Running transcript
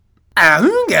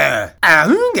Ahunga!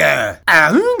 Ahunga!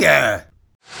 Ahunga!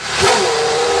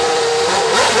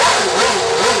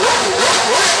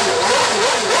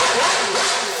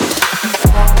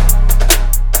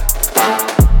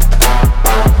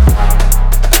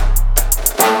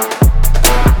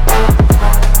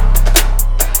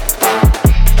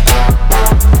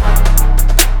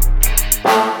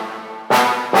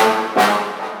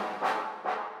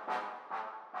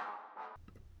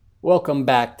 Welcome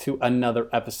back to another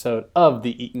episode of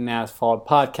the Eaton Asphalt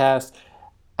Podcast.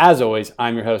 As always,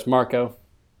 I'm your host, Marco.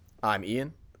 I'm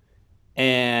Ian.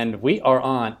 And we are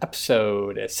on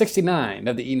episode 69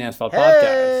 of the Eaton Asphalt Hey,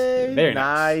 Podcast. Very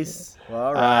nice.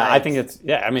 All right. I think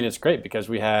it's great because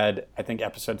we had,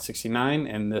 episode 69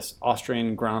 in this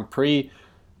Austrian Grand Prix.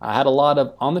 I had a lot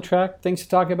of on-the-track things to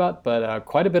talk about, but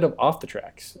quite a bit of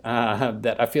off-the-tracks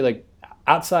that I feel like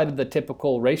outside of the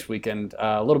typical race weekend,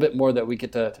 a little bit more that we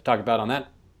get to talk about on that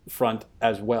front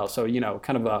as well. So,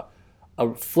 kind of a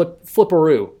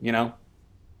flipperoo,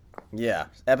 Yeah,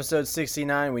 episode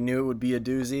 69, we knew it would be a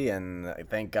doozy, and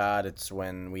thank God it's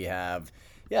when we have,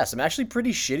 some actually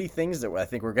pretty shitty things that I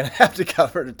think we're going to have to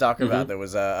cover to talk about. That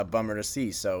was a bummer to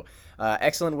see. So,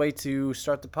 excellent way to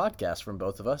start the podcast from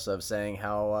both of us of saying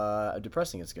how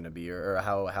depressing it's going to be or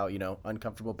how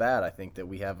uncomfortable bad I think that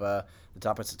we have the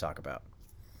topics to talk about.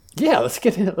 Yeah, let's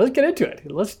get into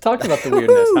it. Let's talk about the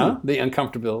weirdness, the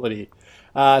uncomfortability.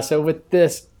 So with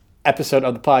this episode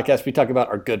of the podcast, we talk about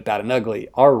our good, bad, and ugly,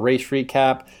 our race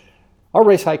recap, our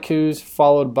race haikus,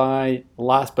 followed by,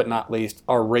 last but not least,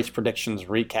 our race predictions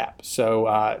recap.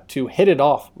 So to hit it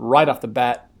off right off the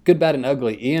bat, good, bad, and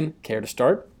ugly. Ian, care to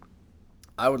start?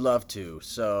 I would love to.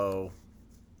 So,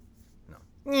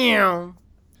 no.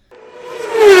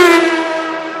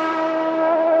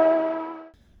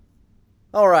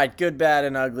 All right, good, bad,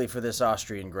 and ugly for this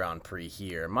Austrian Grand Prix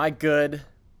here. My good,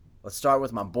 let's start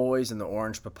with my boys in the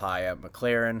orange papaya.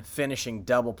 McLaren finishing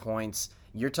double points.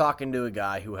 You're talking to a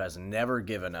guy who has never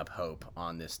given up hope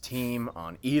on this team,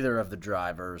 on either of the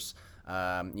drivers.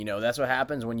 That's what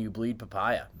happens when you bleed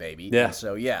papaya, baby. Yeah. And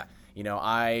so,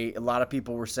 a lot of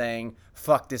people were saying,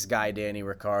 fuck this guy, Danny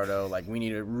Ricciardo. Like, we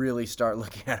need to really start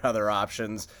looking at other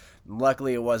options.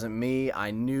 Luckily, it wasn't me.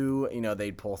 I knew,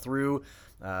 they'd pull through.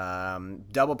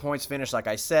 Double points finish, like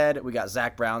I said. We got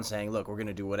Zach Brown saying, look, we're going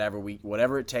to do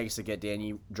whatever it takes to get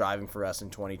Danny driving for us in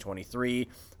 2023.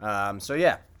 I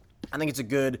think it's a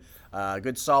good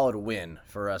solid win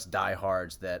for us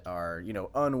diehards that are,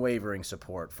 unwavering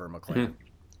support for McLaren. Mm-hmm.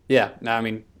 Yeah.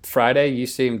 No, Friday, you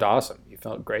seemed awesome. You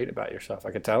felt great about yourself.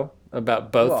 I could tell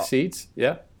about both seats.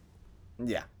 Yeah.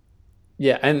 Yeah.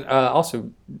 Yeah. And also,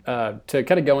 to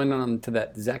kind of go in on to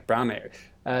that Zach Brown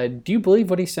area, do you believe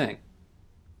what he's saying?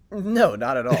 No,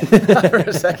 not at all. Not for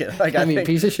a second. Like, I think,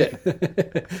 piece of shit.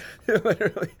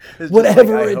 Literally.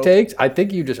 Whatever it takes, I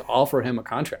think you just offer him a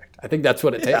contract. I think that's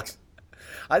what it takes.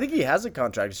 I think he has a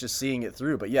contract. It's just seeing it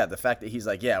through. But yeah, the fact that he's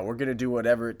like, we're going to do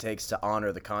whatever it takes to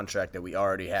honor the contract that we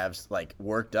already have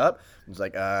worked up. It's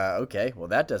like, okay, well,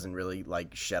 that doesn't really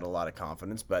shed a lot of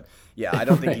confidence. But yeah, I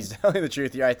don't think he's telling the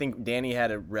truth here. I think Danny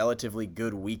had a relatively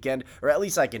good weekend, or at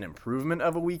least an improvement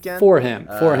of a weekend. For him.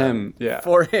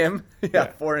 For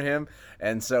him.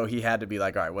 And so he had to be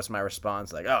like, all right, what's my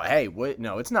response? Like, oh, hey,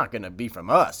 no, it's not going to be from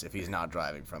us if he's not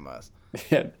driving from us.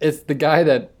 Yeah, it's the guy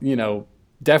that,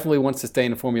 definitely wants to stay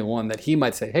in Formula One, that he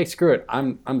might say, hey, screw it,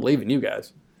 I'm leaving you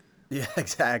guys. Yeah,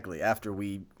 exactly. After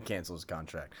we cancel his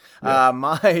contract. Yeah.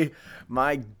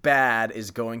 My bad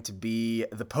is going to be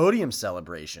the podium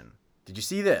celebration. Did you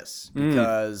see this?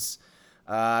 Because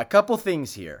a couple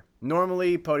things here.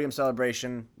 Normally, podium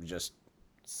celebration, just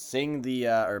sing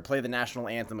or play the national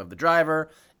anthem of the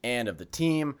driver and of the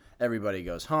team. Everybody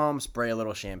goes home, spray a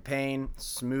little champagne,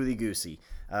 smoothie goosey.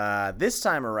 This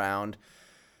time around,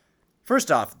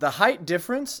 first off, the height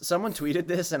difference, someone tweeted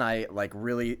this and I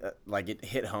really it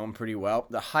hit home pretty well.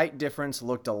 The height difference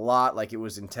looked a lot like it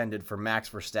was intended for Max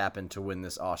Verstappen to win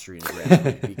this Austrian Grand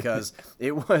Prix because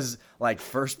it was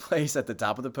first place at the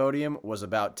top of the podium was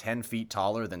about 10 feet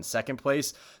taller than second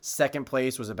place. Second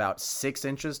place was about 6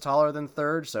 inches taller than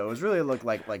third. So it was really looked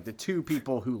like the two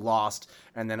people who lost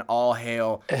and then all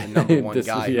hail the number one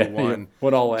guy who won. Yeah.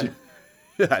 What all went?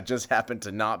 Just happened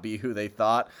to not be who they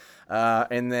thought.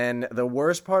 And then the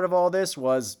worst part of all this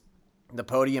was the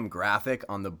podium graphic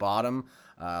on the bottom,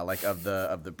 of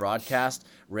the broadcast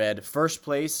read first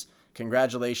place.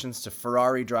 Congratulations to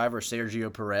Ferrari driver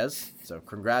Sergio Perez. So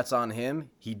congrats on him.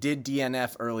 He did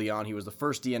DNF early on. He was the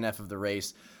first DNF of the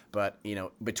race. But,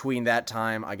 between that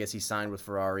time, I guess he signed with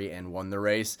Ferrari and won the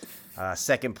race.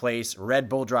 Second place, Red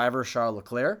Bull driver Charles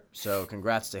Leclerc. So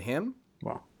congrats to him.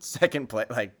 Wow. Second place,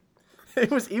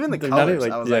 It was even the They're not colors.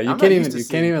 even, I was yeah, like, you I'm can't not even used to you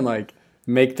can't seeing. even like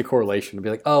make the correlation and be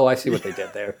like, oh, I see what they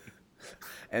did there.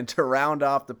 And to round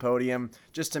off the podium,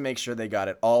 just to make sure they got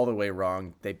it all the way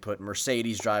wrong, they put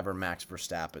Mercedes driver Max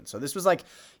Verstappen. So this was like,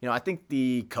 I think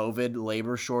the COVID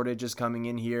labor shortage is coming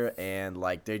in here, and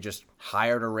like they just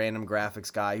hired a random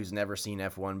graphics guy who's never seen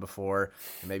F1 before,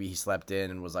 and maybe he slept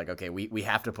in and was like, okay, we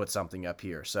have to put something up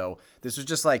here. So this was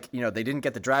just like, they didn't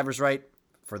get the drivers right.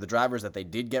 For the drivers that they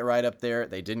did get right up there,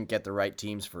 they didn't get the right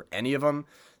teams for any of them.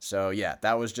 So, yeah,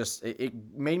 that was just – it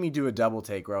made me do a double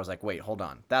take where I was like, wait, hold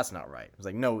on. That's not right. I was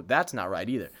like, no, that's not right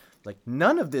either. Like,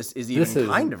 none of this is even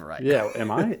kind of right. Yeah,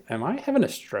 am I having a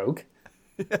stroke?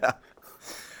 Yeah.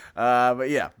 But,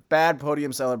 yeah, bad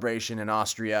podium celebration in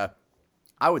Austria.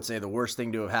 I would say the worst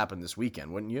thing to have happened this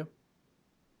weekend, wouldn't you?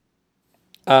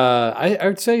 I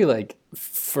would say, like,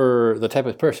 for the type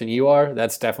of person you are,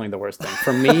 that's definitely the worst thing.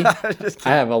 For me, I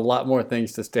have a lot more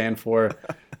things to stand for.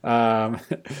 No,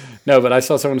 but I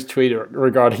saw someone's tweet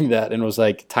regarding that and was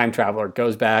like, time traveler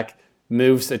goes back,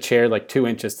 moves a chair like 2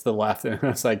 inches to the left, and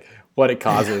it's like what it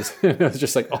causes. It was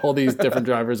just like all these different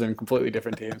drivers in completely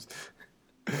different teams.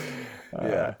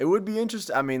 Yeah, it would be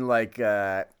interesting. I mean, like,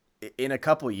 in a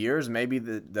couple of years, maybe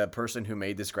the person who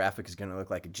made this graphic is going to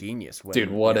look like a genius. When, dude,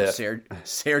 what if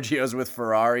Sergio's with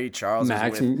Ferrari, Charles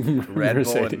Max is with Red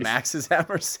Mercedes. Bull, and Max is at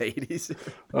Mercedes?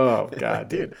 Oh god,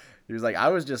 dude. He was like, I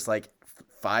was just like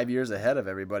 5 years ahead of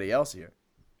everybody else here.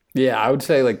 Yeah, I would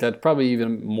say like that's probably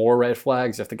even more red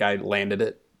flags if the guy landed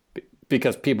it,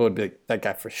 because people would be like, that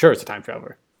guy for sure is a time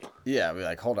traveler. Yeah, we're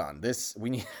like, hold on, we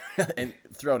need and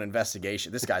throw an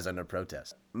investigation. This guy's under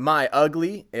protest. My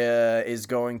ugly is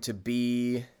going to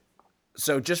be.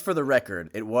 So just for the record,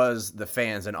 it was the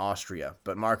fans in Austria,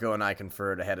 but Marco and I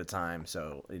conferred ahead of time,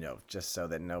 so just so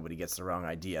that nobody gets the wrong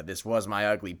idea. This was my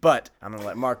ugly, but I'm gonna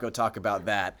let Marco talk about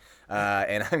that,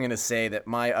 and I'm gonna say that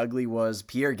my ugly was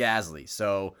Pierre Gasly.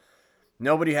 So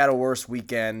nobody had a worse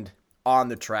weekend on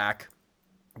the track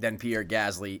than Pierre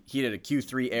Gasly. He did a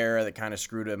Q3 error that kind of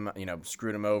screwed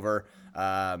him over.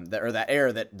 That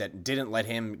error that didn't let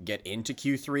him get into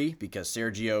Q3, because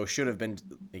Sergio should have been.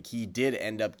 He did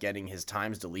end up getting his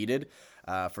times deleted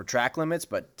for track limits,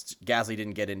 but Gasly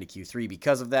didn't get into Q3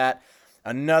 because of that.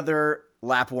 Another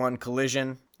lap 1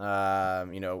 collision. I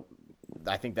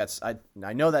think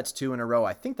I know that's 2 in a row.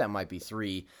 I think that might be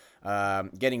 3.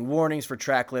 Getting warnings for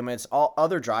track limits. All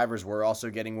other drivers were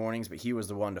also getting warnings, but he was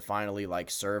the one to finally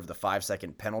serve the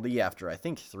 5-second penalty after I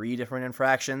think 3 different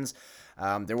infractions.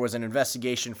 There was an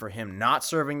investigation for him not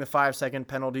serving the 5-second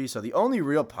penalty. So the only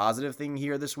real positive thing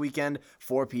here this weekend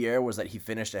for Pierre was that he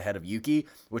finished ahead of Yuki,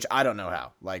 which I don't know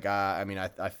how.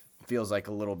 I feels like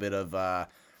a little bit of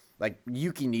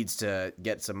Yuki needs to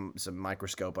get some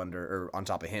microscope under or on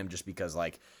top of him, just because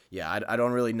I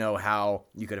don't really know how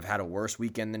you could have had a worse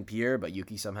weekend than Pierre, but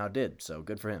Yuki somehow did. So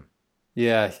good for him.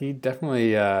 Yeah, he definitely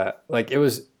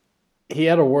he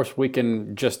had a worse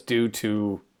weekend just due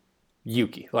to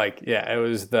Yuki. It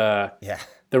was the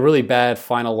really bad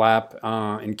final lap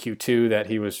in Q2 that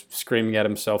he was screaming at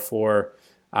himself for.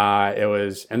 I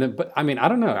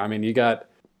don't know. I mean, you got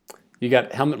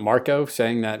Helmut Marko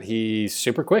saying that he's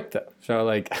super quick, though.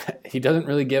 So, he doesn't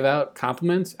really give out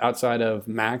compliments outside of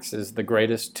Max is the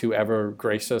greatest to ever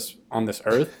grace us on this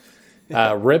earth.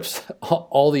 Rips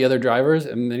all the other drivers.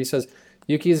 And then he says,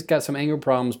 Yuki's got some anger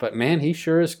problems, but, man, he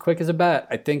sure is quick as a bat.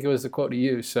 I think it was the quote to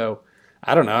use. So,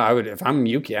 I don't know. If I'm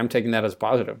Yuki, I'm taking that as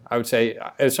positive. I would say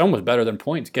it's almost better than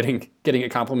points getting a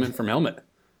compliment from Helmut.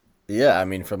 Yeah, I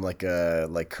mean, from a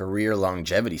career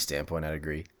longevity standpoint, I'd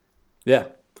agree. Yeah.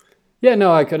 Yeah,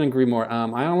 no, I couldn't agree more.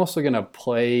 I'm also gonna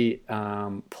play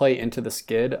into the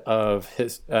skid of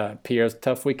his Pierre's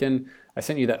tough weekend. I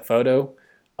sent you that photo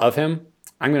of him.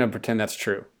 I'm gonna pretend that's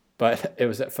true, but it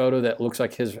was that photo that looks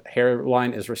like his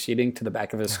hairline is receding to the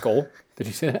back of his skull. Did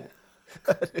you see that?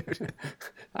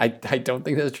 I don't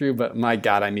think that's true, but my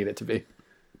God, I need it to be.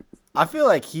 I feel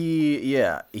like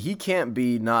he can't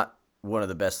be not one of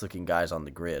the best looking guys on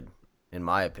the grid, in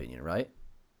my opinion, right?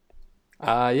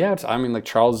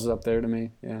 Charles is up there to me.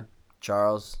 Yeah.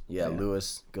 Charles,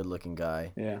 Lewis, good looking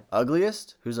guy. Yeah.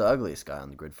 Ugliest? Who's the ugliest guy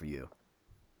on the grid for you?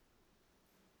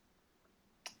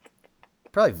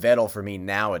 Probably Vettel for me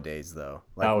nowadays, though.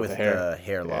 With the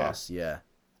hair loss, yeah.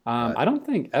 I don't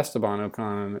think Esteban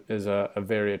Ocon is a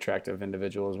very attractive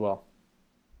individual as well.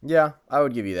 Yeah, I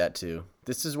would give you that too.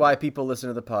 This is why people listen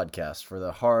to the podcast, for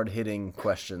the hard-hitting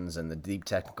questions and the deep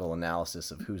technical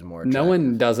analysis of who's more attractive. No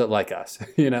one does it like us,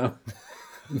 No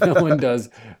one does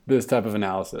this type of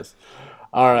analysis.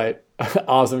 All right.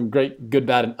 Awesome. Great. Good,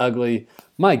 bad, and ugly.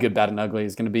 My good, bad, and ugly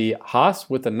is going to be Haas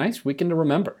with a nice weekend to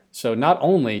remember. So not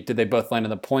only did they both land in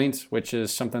the points, which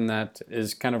is something that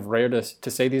is kind of rare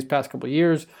to say these past couple of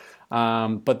years,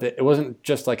 but it wasn't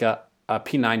just like a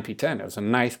P9, P10. It was a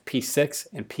nice P6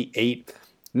 and P8.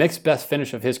 Next best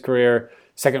finish of his career,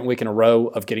 second week in a row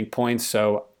of getting points.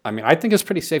 So, I mean, I think it's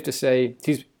pretty safe to say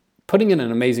he's putting in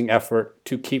an amazing effort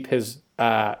to keep his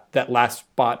that last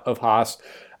spot of Haas.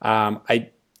 I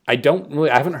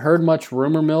haven't heard much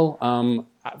rumor mill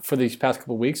for these past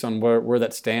couple of weeks on where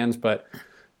that stands, but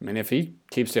I mean, if he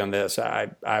keeps doing this,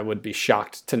 I would be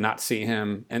shocked to not see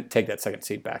him and take that second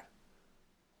seat back.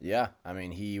 Yeah, I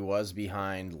mean, he was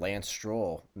behind Lance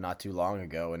Stroll not too long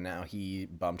ago, and now he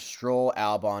bumped Stroll,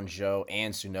 Albon, Zhou,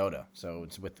 and Tsunoda. So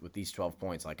it's with these 12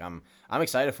 points. Like I'm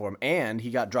excited for him, and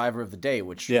he got driver of the day,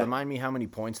 which remind me how many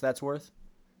points that's worth.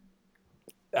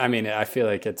 I mean, I feel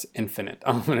like it's infinite.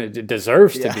 It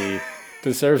deserves to be,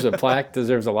 deserves a plaque,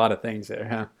 deserves a lot of things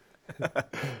there, huh?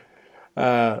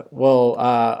 All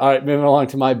right, moving along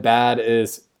to my bad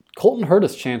is Colton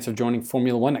Herta's chance of joining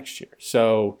Formula One next year.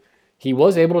 So he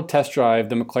was able to test drive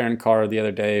the McLaren car the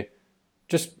other day.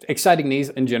 Just exciting news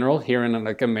in general, hearing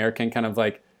like American kind of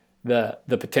like the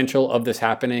potential of this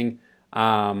happening.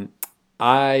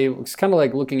 I was kind of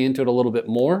like looking into it a little bit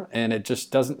more, and it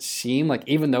just doesn't seem like,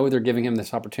 even though they're giving him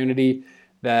this opportunity,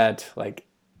 that like,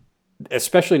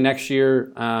 especially next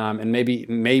year, and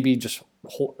maybe just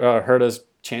Herta's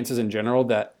chances in general,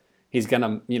 that he's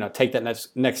gonna take that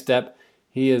next step.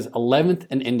 He is 11th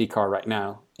in IndyCar right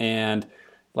now, and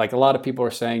like a lot of people are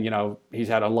saying, he's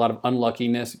had a lot of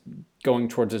unluckiness going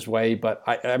towards his way. But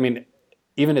I mean,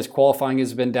 even his qualifying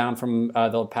has been down from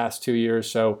the past 2 years.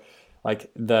 So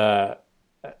like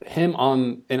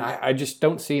I just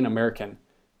don't see an American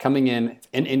coming in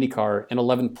IndyCar in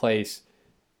 11th place,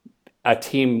 a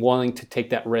team willing to take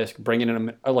that risk, bringing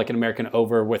an American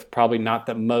over with probably not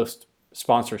the most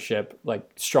sponsorship, like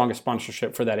strongest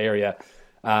sponsorship for that area,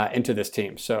 into this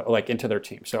team. So like into their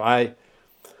team. So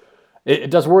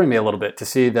it does worry me a little bit to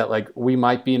see that like we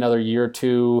might be another year or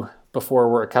two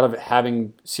before we're kind of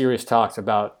having serious talks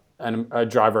about a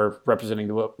driver representing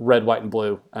the red, white, and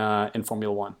blue in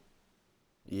Formula One.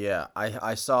 Yeah,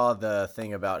 I saw the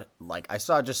thing about, like, I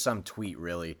saw just some tweet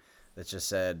really that just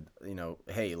said,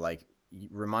 hey, like,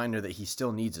 reminder that he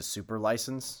still needs a super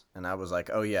license. And I was like,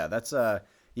 oh yeah, that's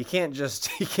you can't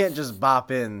just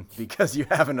bop in because you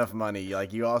have enough money.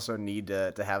 Like, you also need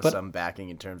to have some backing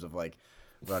in terms of like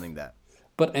running that.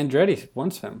 But Andretti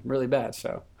wants him really bad,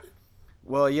 so.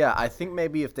 Well, yeah, I think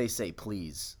maybe if they say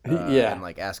please, and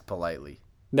like ask politely.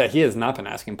 That he has not been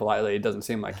asking politely. It doesn't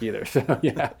seem like either. So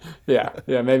yeah.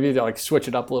 Maybe to like switch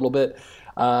it up a little bit.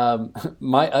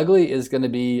 My ugly is going to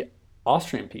be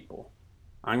Austrian people.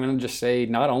 I'm going to just say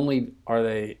not only are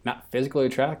they not physically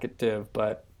attractive,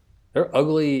 but they're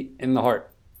ugly in the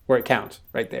heart, where it counts,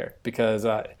 right there. Because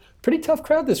pretty tough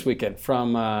crowd this weekend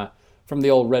from the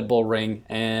old Red Bull Ring,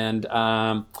 and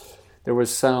there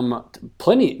was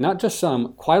quite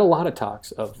a lot of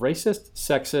talks of racist,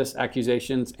 sexist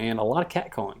accusations and a lot of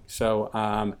catcalling. So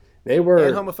they were...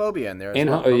 And homophobia in there as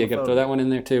well. Oh, you got to throw that one in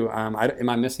there too. Am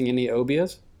I missing any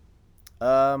obias?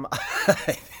 No,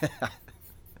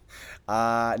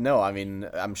 I mean,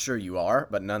 I'm sure you are,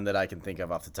 but none that I can think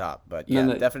of off the top. But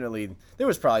yeah, definitely, there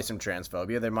was probably some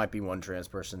transphobia. There might be one trans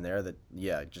person there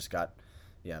that, just got,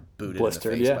 booted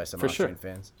blistered, in the face by some Austrian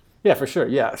fans. Yeah, for sure.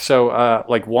 Yeah. So,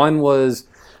 like, one was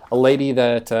a lady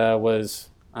that was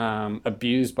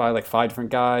abused by like 5 different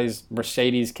guys.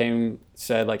 Mercedes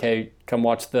said like, "Hey, come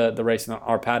watch the race in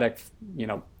our paddock.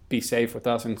 Be safe with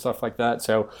us and stuff like that."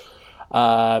 So,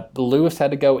 Lewis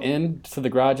had to go in to the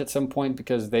garage at some point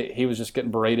because he was just getting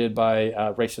berated by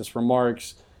racist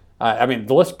remarks. I mean,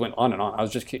 the list went on and on. I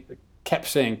was just kept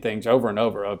saying things over and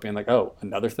over of being like, oh,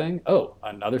 another thing? Oh,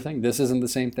 another thing? This isn't the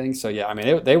same thing? So, yeah, I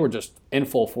mean, they were just in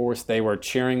full force. They were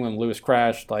cheering when Lewis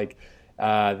crashed. Like,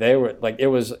 they were, like, it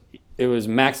was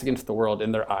Max against the world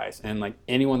in their eyes. And, like,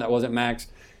 anyone that wasn't Max,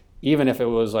 even if it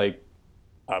was, like,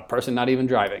 a person not even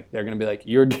driving, they're going to be like,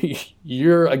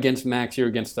 you're against Max, you're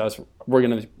against us. We're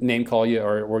going to name call you,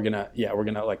 or we're going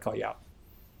to, like, call you out.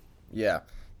 Yeah.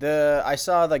 I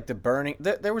saw like the burning.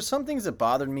 There were some things that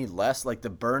bothered me less, like the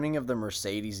burning of the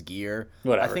Mercedes gear.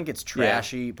 Whatever. I think it's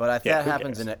trashy, but that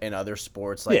happens in other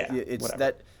sports. Like it's whatever.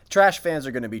 That trash fans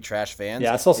are going to be trash fans.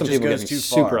 Yeah, I saw some people getting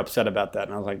super upset about that,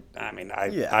 and I was like, I mean,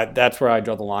 that's where I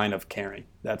draw the line of caring.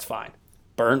 That's fine.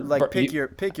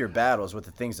 Pick your battles with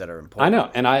the things that are important. I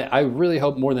know, and I really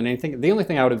hope more than anything. The only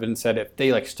thing I would have been said if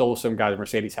they like stole some guy's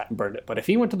Mercedes hat and burned it, but if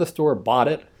he went to the store, bought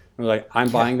it, and was like, I'm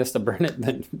buying this to burn it,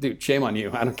 then dude, shame on you.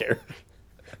 I don't care.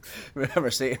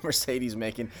 Mercedes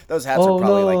making those hats are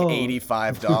probably like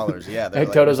 $85. Yeah,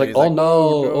 and Toto's like, oh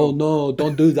no,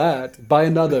 don't do that. Buy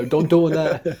another. Don't do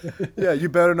that. Yeah, you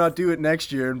better not do it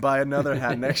next year and buy another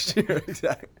hat next year.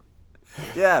 Exactly.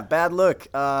 Yeah, bad look.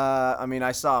 I mean,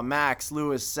 I saw Max,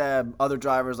 Lewis, Seb, other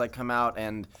drivers like come out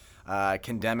and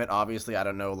condemn it. Obviously, I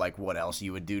don't know like what else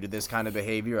you would do to this kind of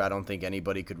behavior. I don't think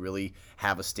anybody could really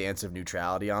have a stance of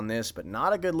neutrality on this, but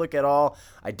not a good look at all.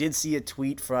 I did see a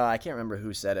tweet from, I can't remember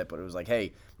who said it, but it was like,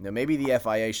 hey, maybe the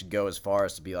FIA should go as far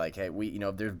as to be like, hey,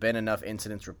 there've been enough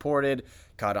incidents reported,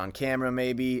 caught on camera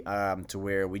maybe, to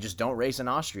where we just don't race in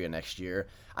Austria next year.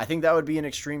 I think that would be an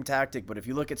extreme tactic, but if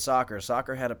you look at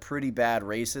soccer had a pretty bad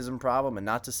racism problem, and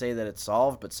not to say that it's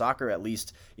solved, but soccer at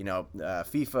least,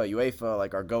 FIFA, UEFA,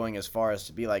 like are going as far as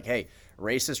to be like, hey,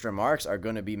 racist remarks are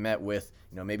going to be met with,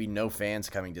 maybe no fans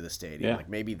coming to the stadium. Yeah. Like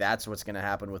maybe that's what's going to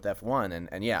happen with F1.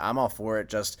 And yeah, I'm all for it.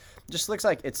 Just looks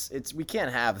like it's we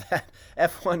can't have that.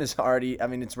 F1 is already, I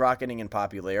mean, it's rocketing in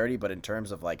popularity, but in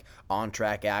terms of like on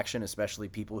track action, especially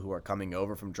people who are coming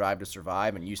over from Drive to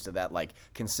Survive and used to that like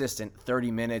consistent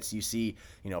 30 minutes, you see,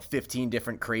 15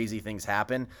 different crazy things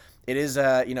happen. It is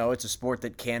it's a sport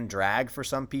that can drag for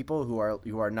some people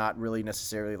who are not really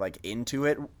necessarily like into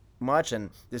it much, and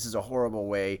this is a horrible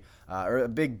way or a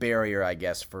big barrier, I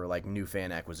guess, for like new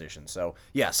fan acquisition. So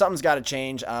yeah, something's got to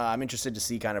change. I'm interested to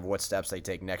see kind of what steps they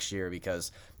take next year,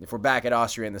 because if we're back at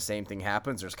Austria and the same thing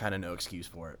happens, there's kind of no excuse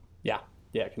for it. Yeah,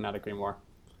 I cannot agree more.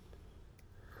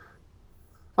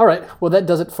 All right, well, that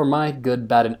does it for my good,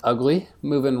 bad, and ugly.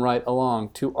 Moving right along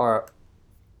to our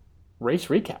race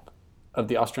recap of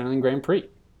the Australian Grand Prix.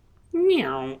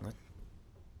 Meow.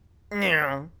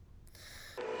 Meow.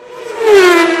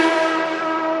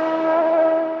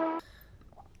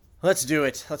 Let's do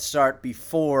it. Let's start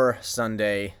before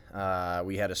Sunday.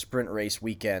 We had a sprint race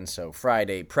weekend, so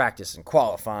Friday practice and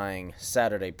qualifying,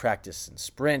 Saturday practice and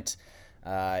sprint,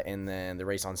 and then the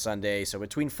race on Sunday. So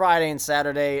between Friday and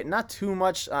Saturday, not too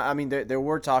much. I mean, there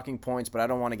were talking points, but I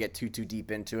don't want to get too deep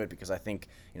into it, because I think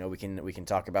we can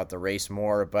talk about the race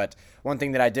more. But one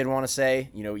thing that I did want to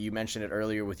say, you mentioned it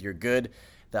earlier with your good,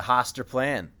 the Haster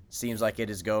plan. Seems like it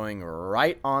is going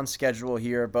right on schedule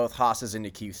here. Both Haas's into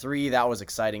Q3. That was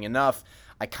exciting enough.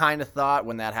 I kind of thought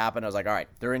when that happened, I was like, all right,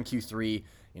 they're in Q3.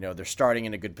 They're starting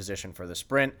in a good position for the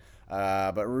sprint.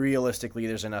 But realistically,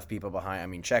 there's enough people behind. I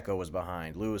mean, Checo was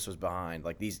behind. Lewis was behind.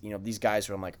 Like these guys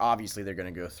who I'm like, obviously they're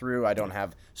going to go through. I don't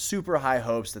have super high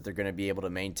hopes that they're going to be able to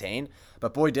maintain.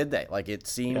 But boy, did they. Like it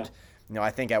seemed,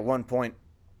 I think at one point,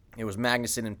 it was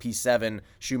Magnussen in P7,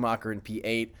 Schumacher in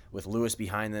P8, with Lewis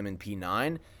behind them in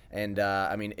P9. And,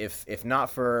 I mean, if not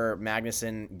for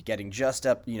Magnussen getting just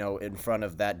up, in front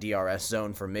of that DRS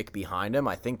zone for Mick behind him,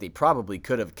 I think they probably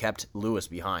could have kept Lewis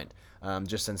behind,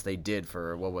 just since they did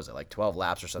for, what was it, like 12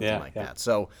 laps or something like that.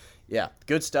 So, yeah,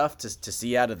 good stuff to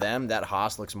see out of them. That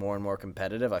Haas looks more and more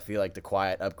competitive. I feel like the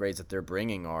quiet upgrades that they're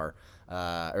bringing are,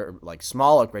 or like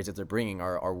small upgrades that they're bringing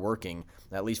are working,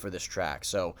 at least for this track.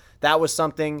 So that was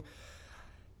something.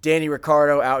 Danny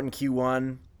Ricciardo out in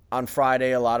Q1. On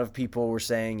Friday, a lot of people were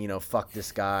saying, fuck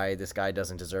this guy. This guy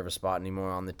doesn't deserve a spot anymore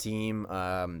on the team.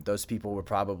 Those people were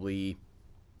probably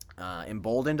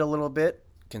emboldened a little bit,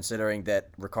 considering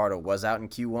that Ricciardo was out in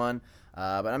Q1.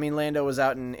 But, I mean, Lando was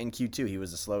out in Q2. He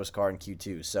was the slowest car in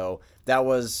Q2. So that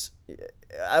was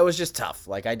just tough.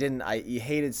 Like, you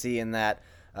hated seeing that.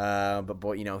 But,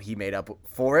 boy, he made up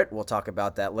for it. We'll talk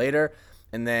about that later.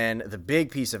 And then the big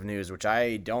piece of news, which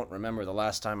I don't remember the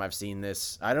last time I've seen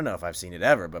this. I don't know if I've seen it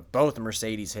ever, but both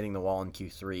Mercedes hitting the wall in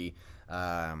Q3.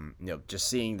 Just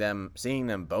seeing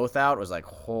them both out was like,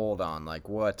 hold on, like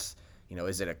what?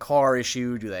 Is it a car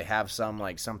issue? Do they have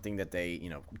something that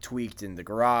they tweaked in the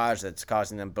garage that's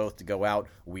causing them both to go out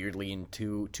weirdly in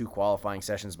two qualifying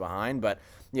sessions behind? But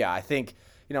yeah, I think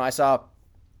I saw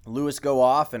Lewis go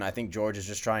off, and I think George is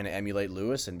just trying to emulate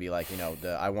Lewis and be like,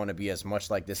 I want to be as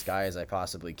much like this guy as I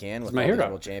possibly can with all these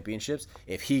world championships.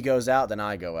 If he goes out, then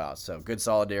I go out. So good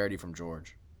solidarity from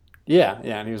George. Yeah,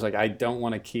 and he was like, I don't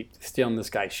want to keep stealing this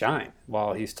guy's shine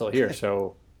while he's still here.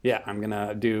 So yeah, I'm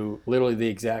gonna do literally the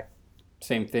exact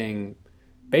same thing,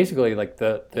 basically like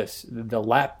the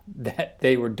lap that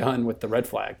they were done with the red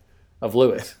flag of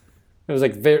Lewis. It was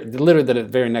like literally the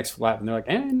very next lap, and they're like,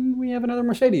 and we have another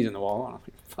Mercedes in the wall. And I'm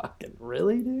like, fucking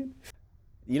really, dude?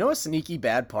 A sneaky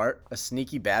bad part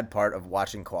of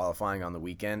watching qualifying on the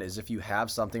weekend is if you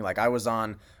have something like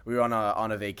we were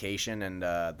on a vacation, and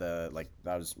I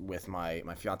was with my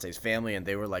fiance's family, and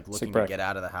they were like looking to get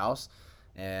out of the house.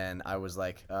 And I was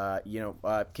like,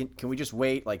 can we just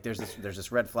wait? Like, there's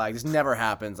this red flag. This never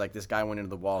happens. Like, this guy went into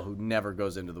the wall who never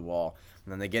goes into the wall.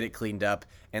 And then they get it cleaned up.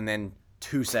 And then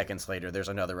 2 seconds later, there's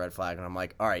another red flag, and I'm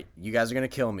like, all right, you guys are gonna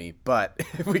kill me, but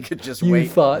if we could just You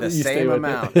wait thought the you stay same with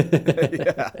amount. it.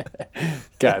 Yeah.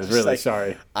 Guys, Just really like,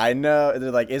 sorry. I know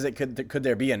they're like, could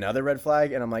there be another red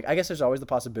flag? And I'm like, I guess there's always the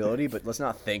possibility, but let's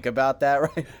not think about that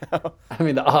right now. I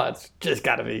mean, the odds just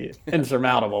got to be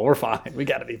insurmountable. We're fine. We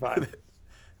got to be fine.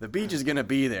 The beach is gonna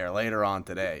be there later on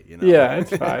today. Yeah,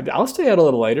 it's fine. I'll stay out a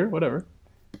little later. Whatever.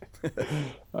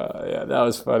 Yeah, that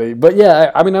was funny. But yeah,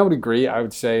 I mean, I would agree. I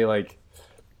would say like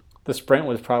the sprint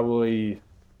was probably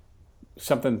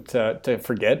something to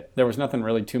forget. There was nothing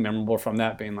really too memorable from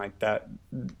that being like that.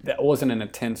 That wasn't an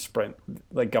intense sprint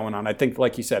like going on. I think,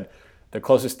 like you said, the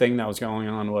closest thing that was going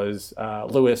on was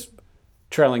Lewis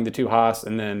trailing the two Haas,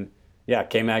 and then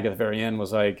K-Mag at the very end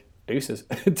was like deuces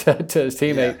to his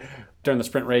teammate during the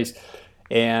sprint race.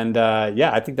 And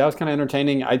I think that was kind of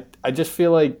entertaining. I just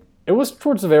feel like it was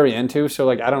towards the very end too. So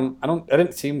like I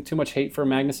didn't see too much hate for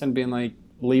Magnussen being like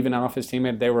leaving off his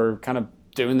teammate. They were kind of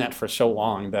doing that for so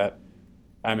long that,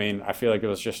 I mean, I feel like it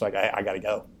was just like I got to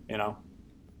go, you know.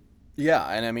 Yeah,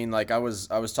 and I mean, like I was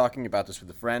talking about this with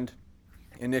a friend.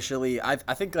 Initially, I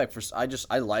think like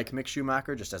I like Mick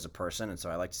Schumacher just as a person, and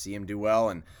so I like to see him do well,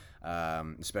 and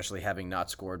especially having not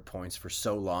scored points for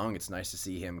so long, it's nice to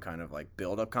see him kind of like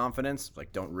build up confidence.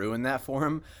 Like, don't ruin that for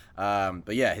him.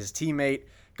 But yeah, his teammate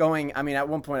going. I mean, at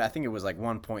one point, I think it was like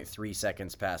 1.3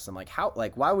 seconds past. I'm like,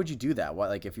 why would you do that? Why,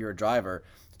 like, if you're a driver,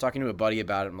 talking to a buddy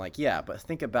about it, I'm like, yeah, but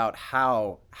think about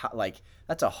how like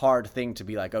that's a hard thing to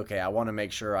be like, okay, I want to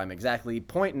make sure I'm exactly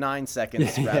 0.9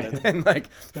 seconds rather than like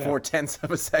 0.4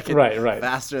 of a second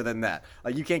faster than that.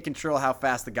 Like, you can't control how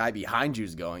fast the guy behind you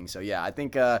is going. So yeah, I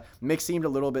think Mick seemed a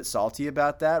little bit salty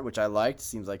about that, which I liked.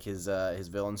 Seems like his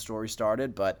villain story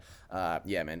started, but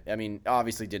yeah, man. I mean,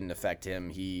 obviously didn't affect him.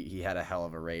 He had a hell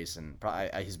of a race, and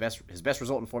probably his best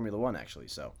result in Formula One, actually.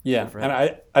 So yeah, and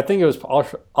I think it was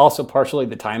also partially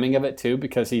the timing of it too,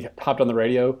 because he hopped on the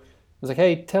radio. I was like,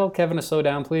 hey, tell Kevin to slow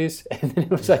down, please. And then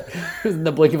it was like, it was in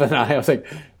the blink of an eye. I was like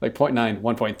 0.9,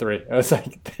 1.3. I was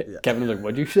like, Kevin was like,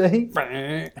 what'd you say?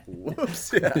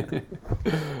 Whoops. Yeah.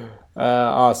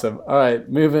 Awesome. All right,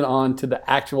 moving on to the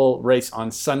actual race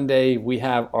on Sunday. We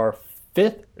have our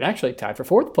fifth, actually tied for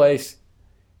fourth place.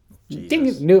 Ding,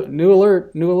 new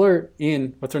alert.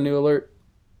 Ian, what's our new alert?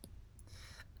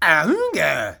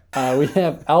 Ahunga. We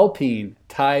have Alpine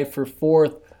tied for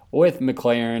fourth with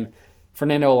McLaren.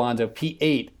 Fernando Alonso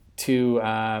P8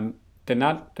 did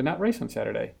not race on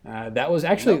Saturday. That was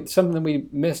actually something we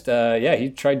missed.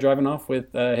 He tried driving off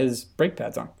with his brake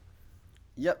pads on.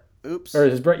 Yep. Oops. Or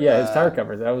his tire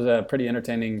covers. That was a pretty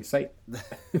entertaining sight.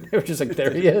 They were just like,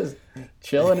 there he is,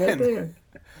 chilling right there.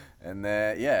 And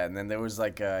then there was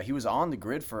like he was on the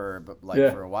grid for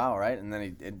a while, right? And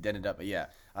then it ended up,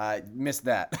 I missed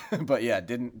that, but yeah,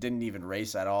 didn't even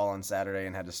race at all on Saturday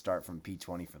and had to start from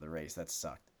P20 for the race. That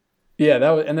sucked. Yeah, that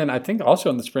was, and then I think also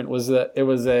in the sprint was that it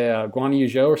was a Guan Yu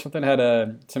Zhou or something had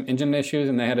some engine issues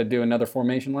and they had to do another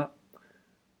formation lap.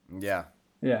 Yeah.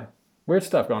 Yeah, weird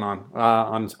stuff going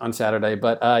on Saturday,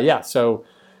 but so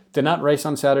did not race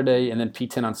on Saturday, and then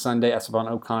P10 on Sunday. Esteban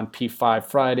Ocon P5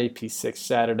 Friday, P6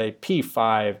 Saturday,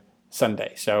 P5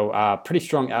 Sunday. So pretty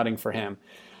strong outing for him.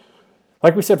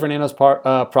 Like we said, Fernando's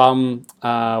problem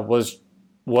was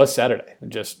Saturday,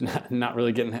 just not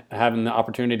really having the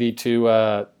opportunity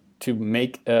to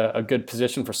make a good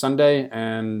position for Sunday,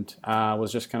 and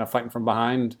was just kind of fighting from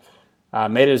behind.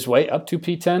 Made his way up to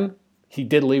P10. He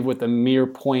did leave with a mere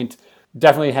point.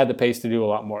 Definitely had the pace to do a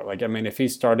lot more. Like, I mean, if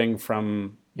he's starting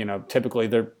from, typically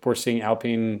we're seeing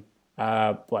Alpine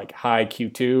like high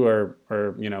Q2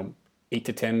 or 8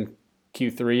 to 10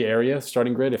 Q3 area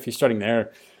starting grid. If he's starting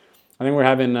there, I think we're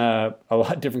having a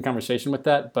lot different conversation with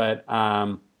that. But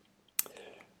on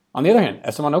the other hand,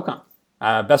 Esteban Ocon,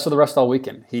 best of the rest all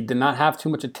weekend. He did not have too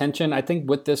much attention. I think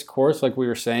with this course, like we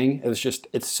were saying,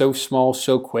 it's so small,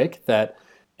 so quick that,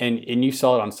 and you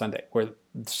saw it on Sunday, where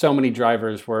so many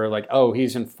drivers were like, oh,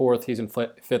 he's in fourth, he's in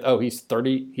fifth, oh, he's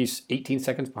 18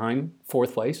 seconds behind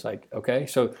fourth place. Like, okay.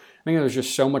 So I think there's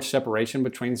just so much separation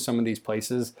between some of these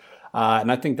places.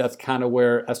 And I think that's kind of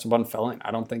where Esteban fell in.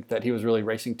 I don't think that he was really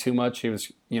racing too much. He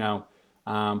was,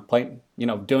 playing,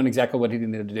 doing exactly what he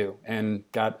needed to do, and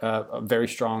got a very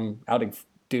strong outing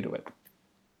due to it.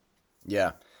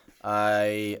 Yeah.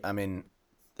 I mean,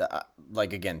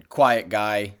 like, again, quiet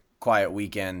guy, quiet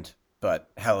weekend,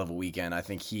 but hell of a weekend. I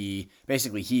think he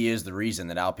is the reason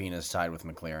that Alpine is tied with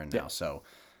McLaren now. Yeah. So,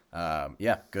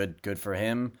 good for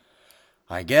him,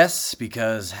 I guess,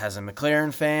 because as a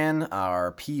McLaren fan,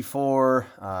 our P4,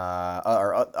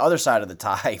 our other side of the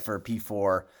tie for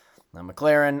P4 Now,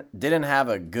 McLaren didn't have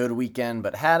a good weekend,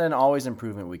 but had an always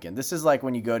improvement weekend. This is like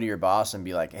when you go to your boss and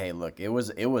be like, hey, look, it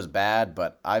was bad,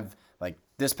 but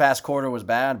this past quarter was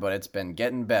bad, but it's been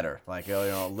getting better. Like,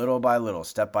 little by little,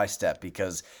 step by step,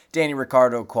 because Danny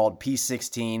Ricciardo called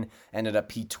P16, ended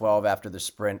up P12 after the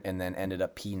sprint, and then ended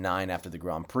up P9 after the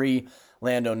Grand Prix.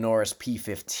 Lando Norris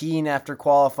P15 after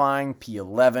qualifying,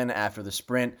 P11 after the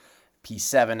sprint,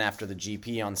 P7 after the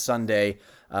GP on Sunday.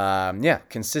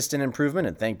 Consistent improvement,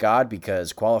 and thank God,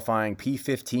 because qualifying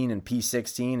P15 and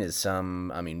P16 is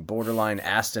some, borderline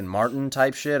Aston Martin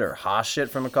type shit or Haas shit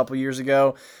from a couple years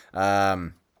ago.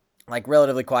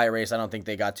 Relatively quiet race. I don't think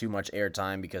they got too much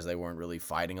airtime because they weren't really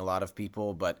fighting a lot of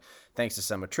people, but thanks to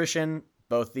some attrition,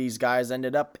 both these guys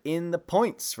ended up in the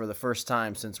points for the first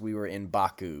time since we were in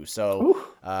Baku. So,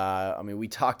 we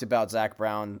talked about Zach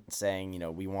Brown saying,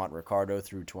 we want Ricciardo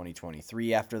through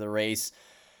 2023 after the race.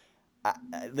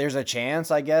 There's a chance,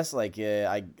 I guess,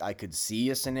 I could see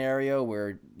a scenario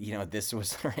where, this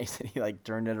was the race that he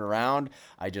turned it around.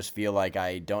 I just feel like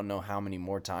I don't know how many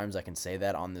more times I can say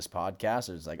that on this podcast.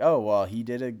 It's like, oh, well, he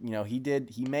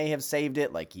may have saved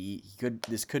it.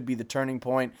 This could be the turning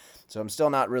point. So I'm still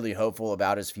not really hopeful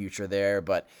about his future there.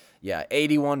 But yeah,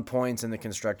 81 points in the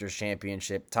Constructors'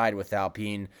 Championship, tied with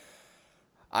Alpine.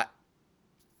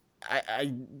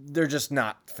 They're just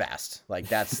not fast.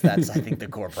 That's I think the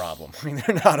core problem.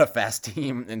 They're not a fast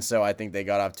team, and so I think they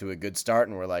got off to a good start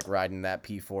and were riding that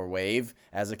P4 wave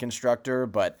as a constructor.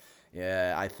 But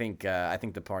yeah, I think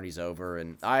the party's over,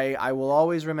 and I will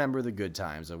always remember the good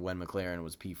times of when McLaren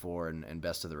was P4 and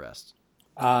best of the rest.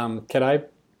 Can I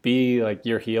be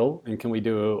your heel, and can we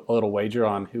do a little wager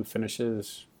on who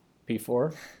finishes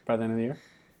P4 by the end of the year?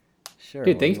 Sure,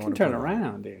 dude. Things can turn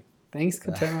around, dude. Things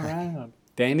can turn around.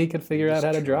 Danny could figure out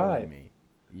how to drive.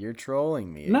 You're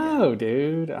trolling me. No,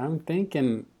 dude. I'm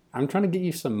trying to get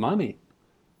you some money.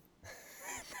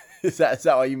 Is that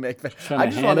why you make bets? I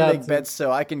just want to make bets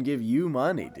so I can give you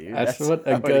money, dude. That's what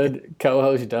a good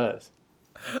co-host does.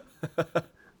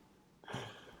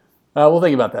 We'll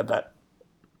think about that bet.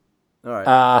 All right.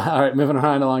 All right, moving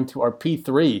right along to our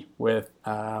P3 with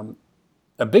a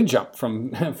big jump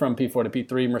from P4 to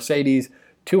P3. Mercedes,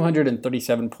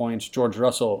 237 points. George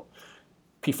Russell,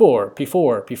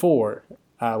 P4.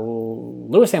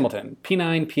 Lewis Hamilton,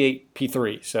 P9, P8,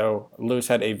 P3. So Lewis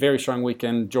had a very strong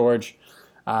weekend. George,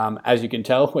 as you can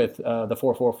tell with the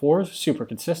 444s, super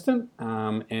consistent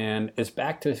and is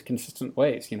back to his consistent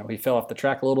ways. He fell off the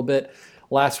track a little bit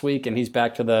last week, and he's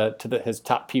back to his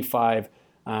top P5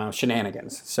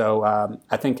 shenanigans. So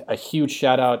I think a huge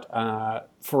shout out.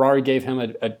 Ferrari gave him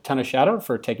a ton of shout out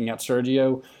for taking out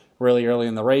Sergio really early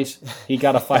in the race. He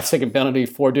got a 5-second penalty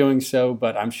for doing so,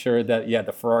 but I'm sure that,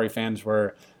 the Ferrari fans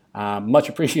were much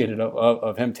appreciative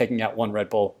of him taking out one Red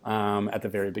Bull at the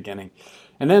very beginning.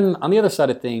 And then on the other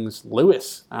side of things,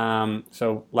 Lewis.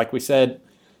 So like we said,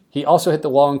 he also hit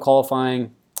the wall in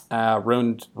qualifying,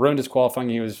 ruined his qualifying.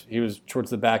 He was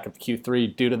towards the back of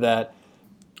Q3 due to that.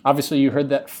 Obviously, you heard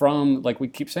that from, like we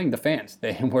keep saying, the fans.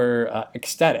 They were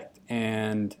ecstatic.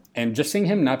 And just seeing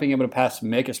him not being able to pass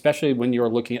Mick, especially when you were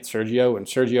looking at Sergio, and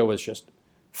Sergio was just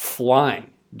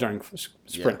flying during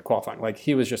sprint qualifying.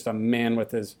 He was just a man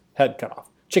with his head cut off,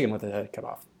 chicken with his head cut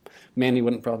off. Man, he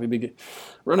wouldn't probably be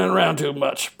running around too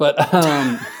much. But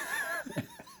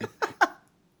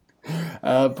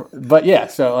but yeah,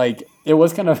 so it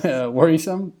was kind of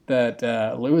worrisome that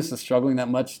Lewis is struggling that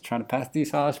much trying to pass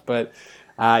these Haas. But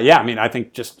I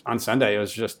think just on Sunday it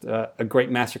was just a great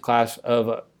masterclass of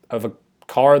a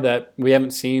car that we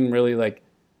haven't seen really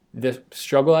this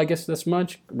struggle, I guess, this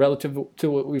much relative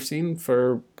to what we've seen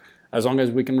for as long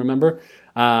as we can remember.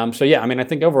 I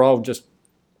think overall just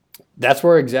that's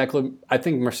where exactly I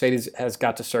think Mercedes has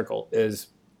got to circle is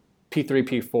P3,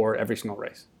 P4 every single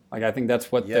race. I think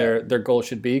that's what their goal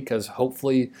should be, because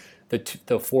hopefully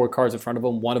the four cars in front of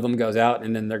them, one of them goes out,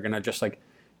 and then they're going to just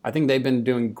I think they've been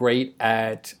doing great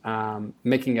at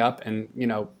making up and,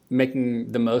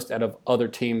 making the most out of other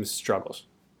teams' struggles.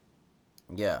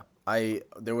 Yeah.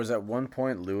 There was at one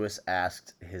point Lewis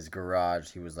asked his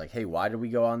garage, he was like, hey, why did we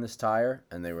go on this tire?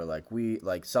 And they were like, we're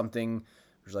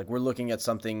looking at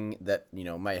something that,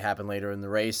 might happen later in the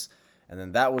race. And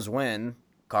then that was when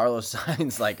Carlos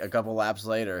Sainz, a couple laps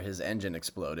later, his engine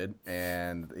exploded.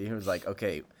 And he was like,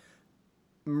 okay,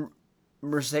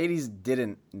 Mercedes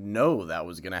didn't know that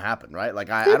was going to happen, right?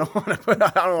 I don't want to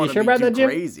be too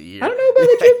crazy here. I don't know about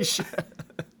that,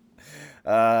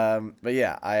 Jim. But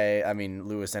yeah,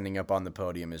 Lewis ending up on the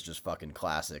podium is just fucking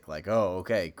classic.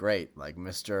 Okay, great.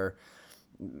 Mr.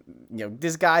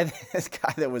 This guy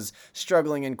that was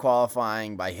struggling in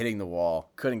qualifying by hitting the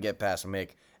wall, couldn't get past Mick,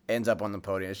 ends up on the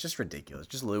podium. It's just ridiculous.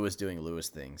 Just Lewis doing Lewis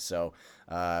things. So,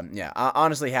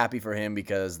 honestly happy for him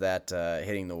because that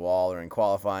hitting the wall or in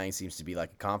qualifying seems to be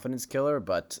like a confidence killer,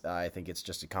 but I think it's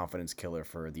just a confidence killer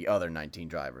for the other 19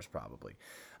 drivers probably.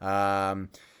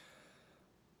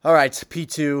 All right,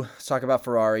 P2. Let's talk about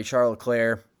Ferrari. Charles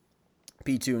Leclerc,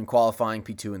 P2 in qualifying,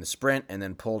 P2 in the sprint, and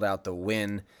then pulled out the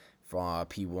win for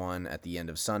P1 at the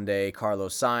end of Sunday.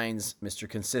 Carlos Sainz, Mr.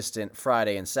 Consistent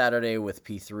Friday and Saturday with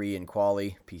P3 in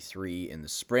quali, P3 in the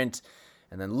sprint,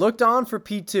 and then looked on for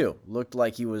P2. Looked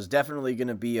like he was definitely going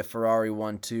to be a Ferrari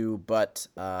 1-2, but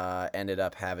ended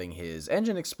up having his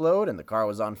engine explode and the car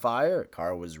was on fire. The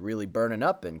car was really burning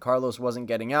up and Carlos wasn't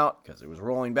getting out because it was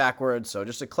rolling backwards. So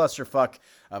just a clusterfuck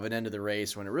of an end of the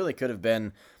race when it really could have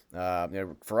been.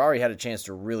 Ferrari had a chance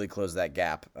to really close that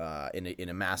gap in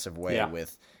a massive way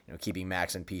with keeping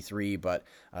Max in P3, but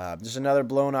just another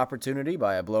blown opportunity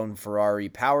by a blown Ferrari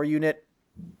power unit.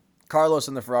 Carlos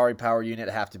and the Ferrari power unit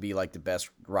have to be like the best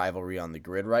rivalry on the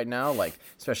grid right now, like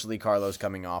especially Carlos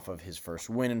coming off of his first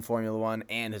win in Formula One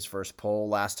and his first pole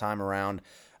last time around.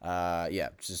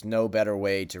 Just no better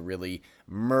way to really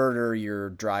murder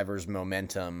your driver's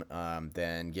momentum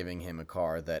than giving him a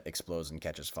car that explodes and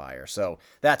catches fire. So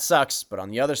that sucks. But on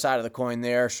the other side of the coin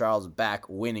there, Charles back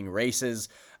winning races.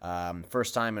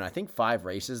 First time in I think 5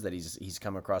 races that he's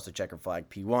come across the checker flag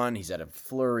P1. He's had a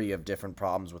flurry of different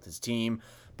problems with his team.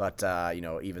 But,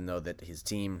 even though that his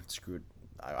team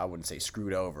I wouldn't say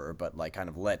screwed over, but like kind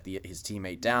of let his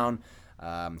teammate down.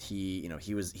 He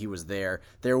was there.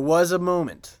 There was a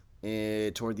moment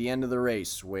toward the end of the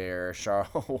race where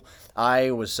Charles,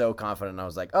 I was so confident. I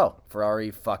was like, oh, Ferrari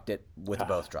fucked it with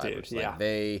both drivers. Dude, yeah.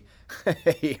 They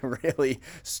really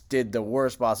did the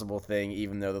worst possible thing,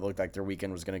 even though it looked like their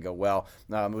weekend was going to go well.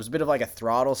 It was a bit of like a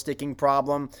throttle sticking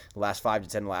problem. The last 5 to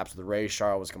 10 laps of the race,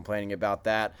 Charles was complaining about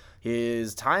that.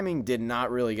 His timing did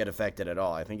not really get affected at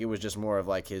all. I think it was just more of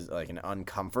like an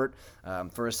uncomfort.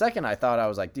 For a second, I thought I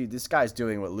was like, dude, this guy's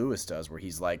doing what Lewis does, where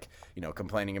he's like,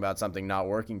 complaining about something not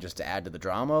working just to add to the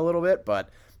drama a little bit. But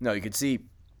no, you could see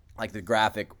like the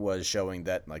graphic was showing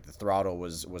that like the throttle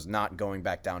was not going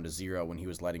back down to 0 when he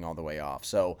was letting all the way off.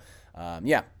 So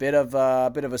bit of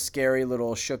a scary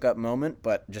little shook up moment,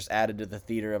 but just added to the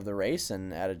theater of the race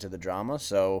and added to the drama.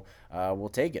 So we'll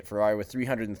take it. Ferrari with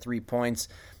 303 points.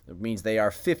 It means they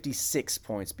are 56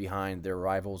 points behind their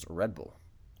rivals Red Bull.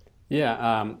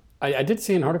 Yeah, I did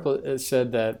see an article that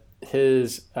said that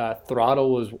his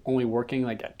throttle was only working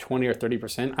like at 20 or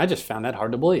 30%. I just found that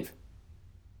hard to believe.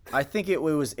 I think it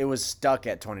was stuck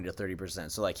at 20 to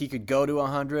 30%. So like he could go to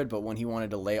 100, but when he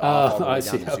wanted to lay off all the way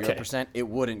down to 0%, it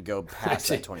wouldn't go past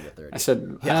that 20 to 30. I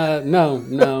said,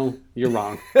 no, you're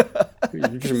wrong. You're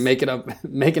just making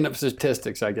up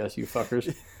statistics, I guess, you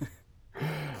fuckers.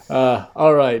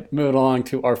 All right, moving along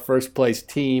to our first place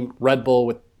team, Red Bull,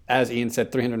 with, as Ian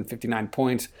said, 359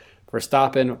 points.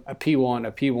 Verstappen, a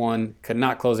P1, could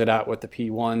not close it out with the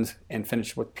P1s and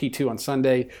finished with P2 on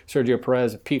Sunday. Sergio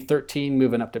Perez, P13,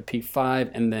 moving up to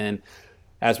P5. And then,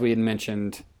 as we had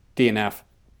mentioned, DNF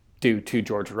due to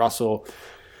George Russell.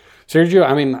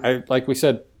 Sergio, like we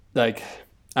said,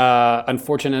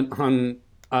 unfortunate on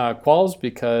quals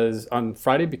because on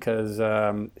Friday because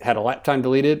had a lap time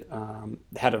deleted,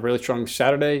 had a really strong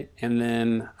Saturday, and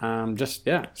then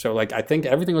so I think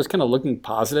everything was kind of looking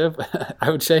positive, I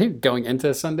would say, going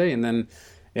into Sunday, and then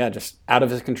just out of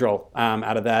his control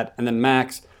out of that. And then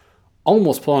Max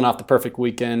almost pulling off the perfect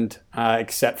weekend,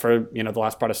 except for the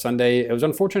last part of Sunday. It was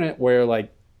unfortunate where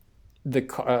the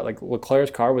car,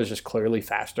 Leclerc's car was just clearly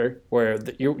faster, where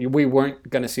we weren't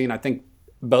going to see, and I think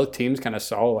both teams kind of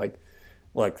saw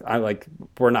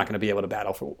we're not going to be able to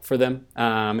battle for them.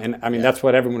 That's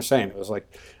what everyone was saying. It was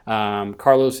like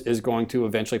Carlos is going to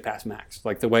eventually pass Max.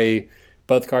 Like the way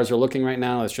both cars are looking right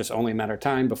now, it's just only a matter of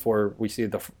time before we see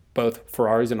both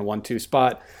Ferraris in a 1-2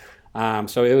 spot.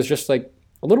 So it was just like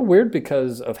a little weird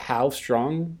because of how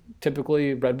strong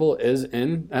typically Red Bull is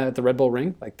in the Red Bull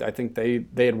Ring. Like I think they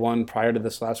had won prior to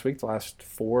this last week, the last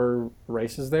 4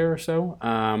 races there or so.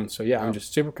 I'm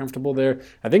just super comfortable there.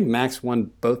 I think Max won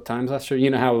both times last year.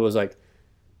 You know how it was like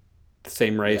the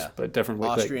same race but different.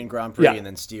 Austrian Grand Prix and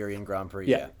then Styrian Grand Prix.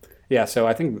 Yeah. So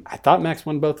I thought Max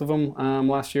won both of them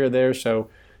last year there. So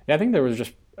I think there was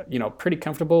just pretty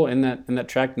comfortable in that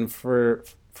track, and for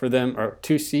them, or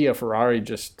to see a Ferrari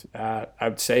just, I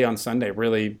would say on Sunday,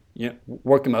 really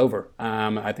work them over.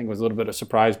 I think it was a little bit of a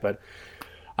surprise, but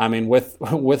with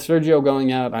Sergio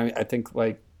going out, I think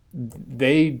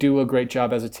they do a great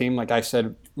job as a team. Like I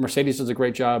said, Mercedes does a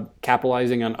great job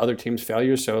capitalizing on other teams'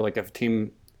 failures. So if a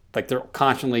team, they're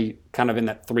constantly kind of in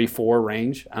that 3-4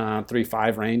 range,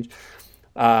 3-5 range.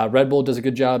 Red Bull does a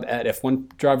good job at if one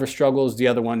driver struggles, the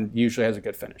other one usually has a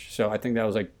good finish. So I think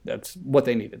that's what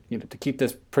they needed, to keep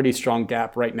this pretty strong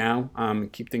gap right now,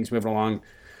 keep things moving along.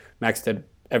 Max did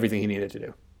everything he needed to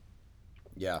do.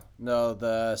 Yeah, no,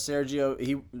 the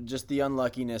Sergio, just the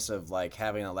unluckiness of like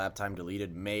having a lap time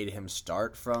deleted made him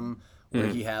start from where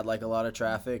he had like a lot of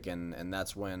traffic, and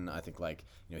that's when I think like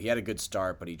he had a good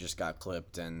start, but he just got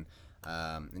clipped, and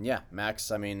yeah,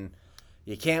 Max, I mean,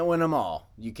 you can't win them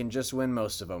all. You can just win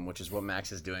most of them, which is what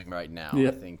Max is doing right now.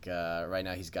 Yep. I think right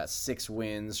now he's got 6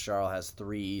 wins. Charles has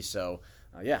 3. So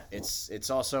yeah, it's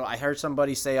also, I heard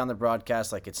somebody say on the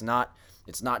broadcast, like it's not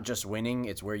just winning,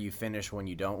 it's where you finish when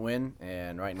you don't win.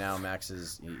 And right now Max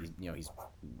is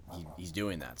he's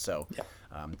doing that. So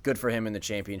good for him in the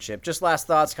championship. Just last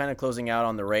thoughts, kind of closing out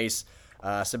on the race.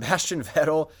 Sebastian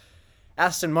Vettel.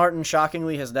 Aston Martin,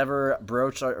 shockingly, has never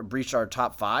breached our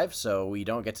top 5, so we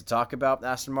don't get to talk about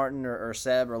Aston Martin or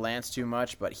Seb or Lance too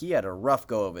much, but he had a rough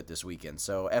go of it this weekend.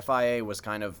 So FIA was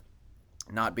kind of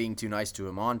not being too nice to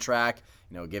him on track,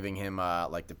 giving him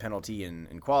like the penalty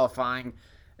in qualifying.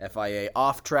 FIA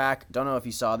off track. Don't know if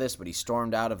you saw this, but he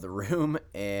stormed out of the room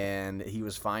and he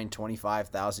was fined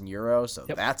 €25,000. So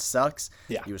that sucks.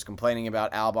 Yeah. He was complaining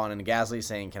about Albon and Gasly,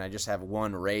 saying, "Can I just have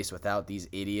one race without these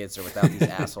idiots or without these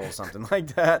assholes?" Something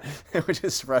like that, which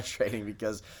is frustrating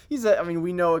because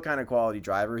we know what kind of quality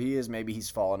driver he is. Maybe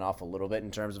he's fallen off a little bit in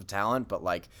terms of talent, but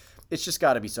like, it's just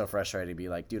got to be so frustrating to be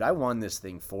like, dude, I won this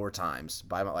thing 4 times.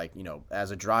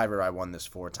 As a driver, I won this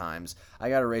 4 times. I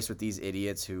got to race with these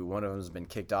idiots who one of them has been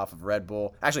kicked off of Red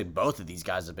Bull. Actually, both of these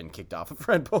guys have been kicked off of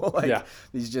Red Bull.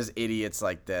 These just idiots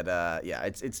like that.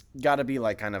 It's got to be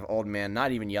like kind of old man,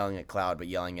 not even yelling at cloud, but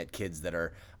yelling at kids that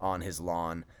are on his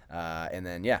lawn. And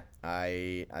then,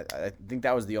 I think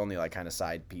that was the only like kind of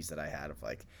side piece that I had of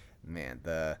like, man,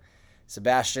 the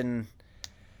Sebastian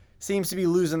seems to be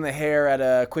losing the hair at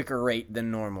a quicker rate than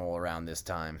normal around this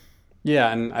time.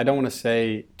 Yeah, and I don't want to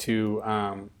say to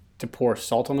pour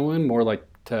salt on the wound, more like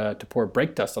to pour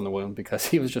brake dust on the wound, because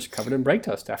he was just covered in brake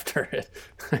dust after it.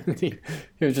 he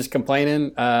was just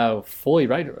complaining, fully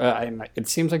right. It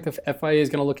seems like the FIA is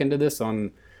going to look into this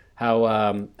on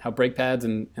how brake pads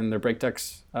and their brake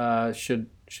ducts should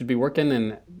be working,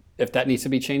 and if that needs to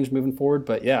be changed moving forward.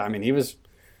 But yeah, I mean, he was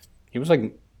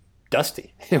like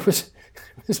dusty. It was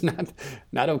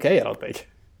not okay, I don't think.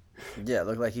 Yeah, it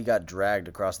looked like he got dragged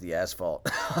across the asphalt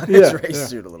on his race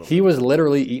suit a little bit. He was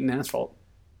literally eating asphalt.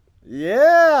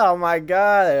 Yeah, oh my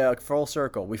God. Full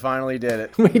circle. We finally did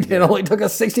it. We did. It only took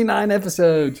us 69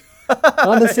 episodes.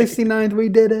 On the 69th, we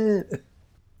did it.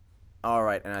 All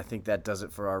right, and I think that does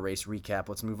it for our race recap.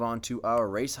 Let's move on to our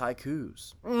race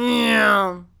haikus.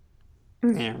 Yeah.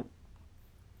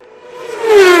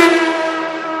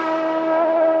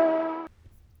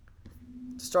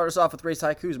 To start us off with race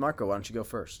haikus, Marco, why don't you go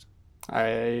first?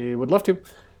 I would love to.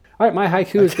 All right, my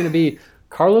haiku is going to be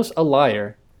Carlos a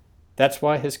liar. That's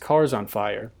why his car's on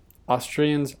fire.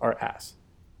 Austrians are ass.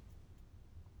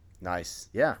 Nice.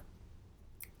 Yeah.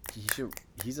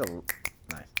 He's a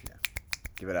nice. Yeah.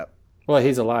 Give it up. Well,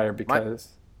 he's a liar because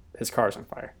his car's on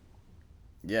fire.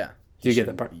 Yeah. Do you get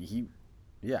that part?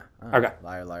 Yeah. Okay.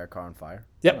 Liar, liar, car on fire.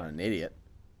 Yep. I'm not an idiot.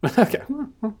 Okay.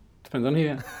 Well, depends on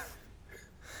who.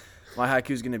 My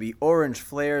haiku is going to be orange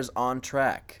flares on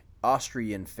track.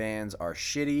 Austrian fans are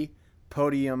shitty.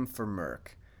 Podium for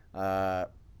Merc.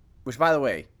 Which, by the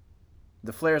way,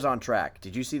 the flares on track.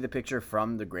 Did you see the picture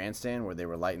from the grandstand where they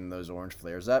were lighting those orange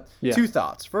flares up? Yeah. 2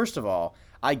 thoughts. First of all,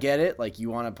 I get it. Like, you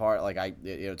want to part, like,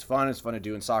 it's fun. It's fun to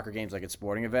do in soccer games, like at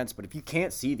sporting events. But if you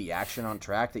can't see the action on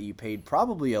track that you paid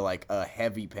probably a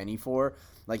heavy penny for,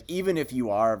 like, even if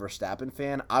you are a Verstappen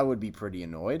fan, I would be pretty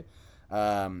annoyed.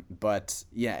 But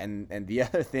yeah, and the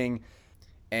other thing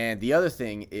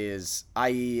is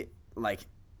I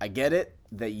get it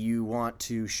that you want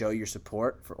to show your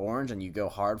support for Orange and you go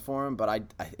hard for him, but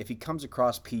if he comes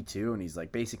across P2 and he's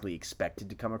like basically expected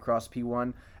to come across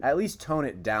P1, at least tone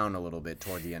it down a little bit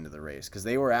toward the end of the race, because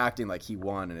they were acting like he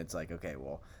won, and it's like, okay,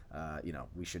 well,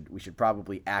 we should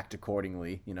probably act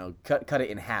accordingly, cut it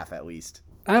in half at least.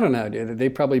 I don't know, dude. They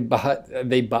probably bought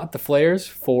the flares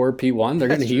for P1. They're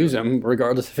going to use them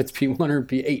regardless if it's P1 or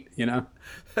P8,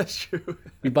 That's true.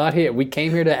 We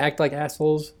came here to act like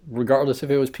assholes, regardless if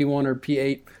it was P1 or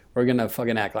P8. We're going to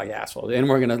fucking act like assholes. And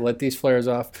we're going to let these flares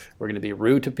off. We're going to be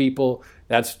rude to people.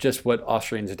 That's just what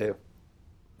Austrians do.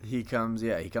 He comes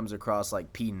across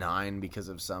like P9 because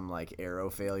of some like aero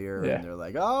failure. Yeah. And they're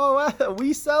like, oh,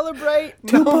 we celebrate.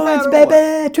 2 points, baby.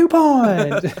 What. 2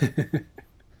 points.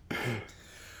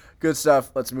 Good stuff.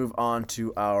 Let's move on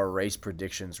to our race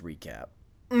predictions recap.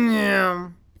 Yeah.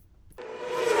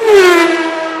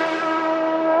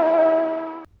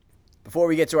 Before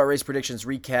we get to our race predictions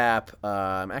recap,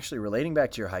 actually relating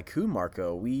back to your haiku,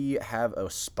 Marco, we have a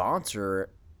sponsor.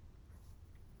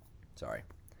 Sorry.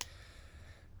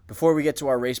 Before we get to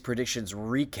our race predictions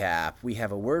recap, we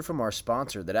have a word from our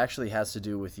sponsor that actually has to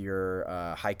do with your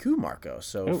haiku, Marco.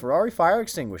 So, Ferrari Fire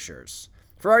Extinguishers.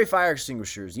 Ferrari Fire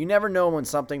Extinguishers. You never know when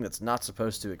something that's not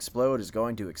supposed to explode is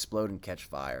going to explode and catch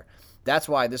fire. That's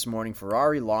why this morning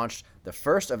Ferrari launched the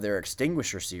first of their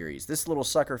extinguisher series. This little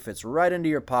sucker fits right into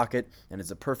your pocket and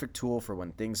is a perfect tool for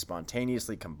when things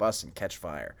spontaneously combust and catch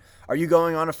fire. Are you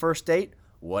going on a first date?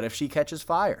 What if she catches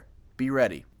fire? Be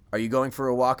ready. Are you going for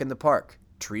a walk in the park?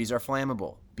 Trees are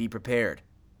flammable. Be prepared.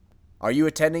 Are you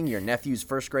attending your nephew's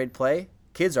first grade play?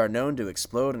 Kids are known to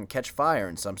explode and catch fire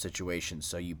in some situations,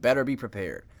 so you better be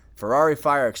prepared. Ferrari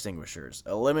Fire Extinguishers,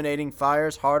 eliminating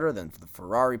fires harder than the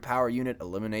Ferrari Power Unit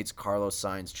eliminates Carlos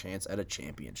Sainz's chance at a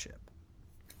championship.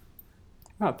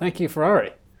 Oh, thank you,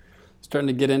 Ferrari. Starting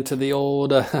to get into the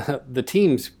old, the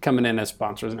teams coming in as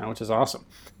sponsors now, which is awesome.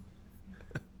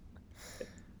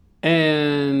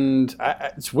 And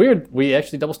it's weird, we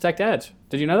actually double stacked ads.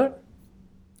 Did you know that?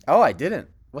 Oh, I didn't.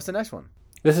 What's the next one?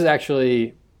 This is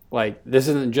actually, this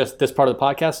isn't just this part of the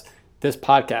podcast. This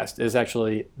podcast is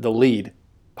actually the lead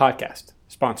podcast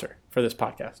sponsor for this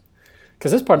podcast,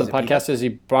 because this part of the podcast is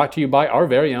brought to you by our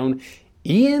very own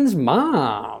Ian's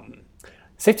mom.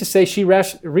 Safe to say she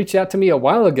reached out to me a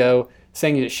while ago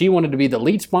saying that she wanted to be the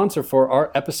lead sponsor for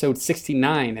our episode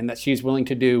 69 and that she's willing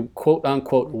to do quote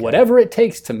unquote whatever it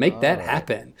takes to make that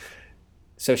happen.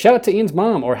 So shout out to Ian's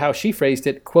mom, or how she phrased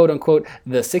it, quote unquote,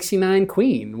 the 69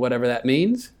 queen, whatever that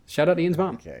means. Shout out to Ian's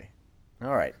mom. Okay.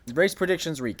 All right. Race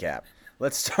predictions recap.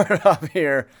 Let's start off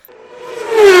here.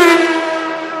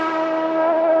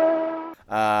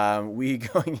 We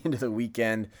going into the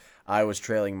weekend, I was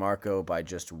trailing Marco by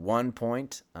just 1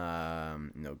 point.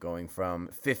 Going from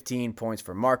 15 points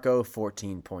for Marco,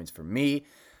 14 points for me.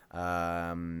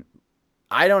 I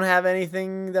don't have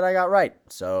anything that I got right.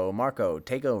 So Marco,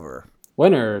 take over.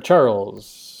 Winner,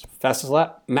 Charles. Fastest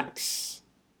lap, Max.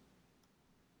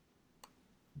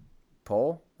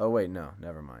 Pole? Oh, wait, no,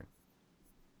 never mind.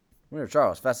 Winner,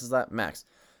 Charles. Fastest lap, Max.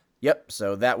 Yep,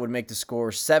 so that would make the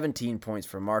score 17 points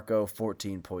for Marco,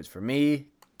 14 points for me.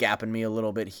 Gapping me a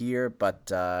little bit here, but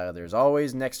there's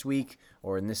always next week,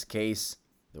 or in this case,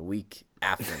 the week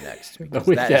after next. Because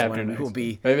that is when we will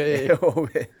be.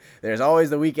 There's always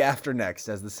the week after next,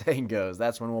 as the saying goes.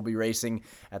 That's when we'll be racing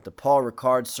at the Paul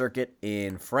Ricard circuit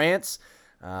in France.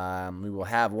 We will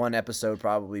have one episode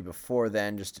probably before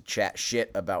then just to chat shit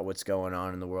about what's going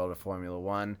on in the world of Formula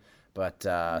One. But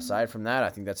aside from that, I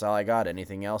think that's all I got.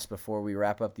 Anything else before we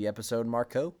wrap up the episode,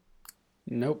 Marco?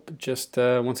 Nope. Just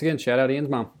once again, shout out Ian's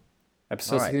mom.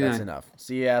 Episode 69. All right, that's enough.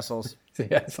 See you, assholes. See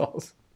you, assholes.